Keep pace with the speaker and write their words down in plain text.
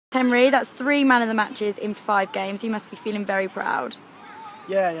Henry, that's 3 man of the matches in 5 games. You must be feeling very proud.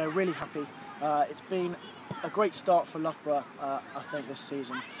 Yeah, really happy. It's been a great start for Loughborough, I think, this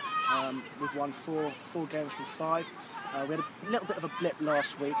season. We've won four games from 5. We had a little bit of a blip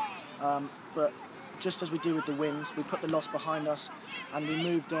last week, but just as we do with the wins, we put the loss behind us and we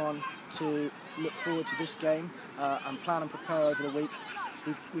moved on to look forward to this game and plan and prepare over the week.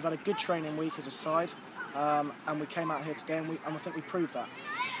 We've had a good training week as a side, and we came out here today and I think we proved that.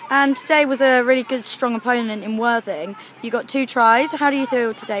 And today was a really good, strong opponent in Worthing. You got 2 tries. How do you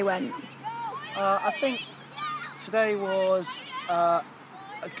feel today went? I think today was a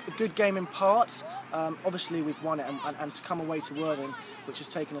good game in parts. Obviously we've won it, and to come away to Worthing, which has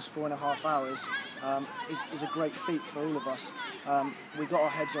taken us 4.5 hours, is a great feat for all of us. We got our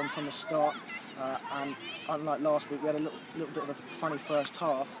heads on from the start, and unlike last week, we had a little bit of a funny first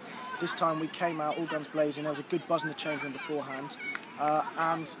half. This time we came out all guns blazing. There was a good buzz in the change room beforehand,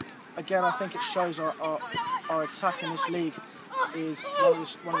 and again I think it shows our attack in this league is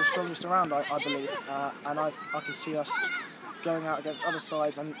one of the strongest around, I believe, and I can see us going out against other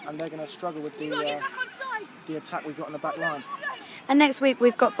sides, and they're going to struggle with the attack we've got in the back line. And next week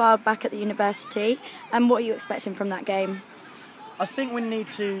we've got Fylde back at the university, and what are you expecting from that game? I think we need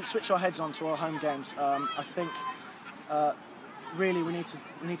to switch our heads on to our home games. I think really we need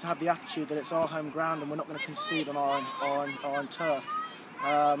to have the attitude that it's our home ground and we're not going to concede on our own turf.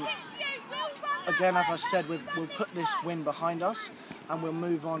 Again, as I said, we'll put this win behind us and we'll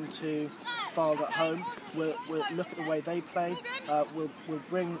move on to Fylde at home. We'll look at the way they play, we'll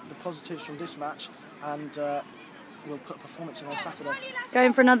bring the positives from this match, and we'll put a performance in on Saturday.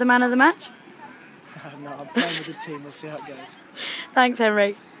 Going for another man of the match? No, I'm playing with a good team, we'll see how it goes. Thanks,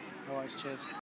 Henry. All right, cheers.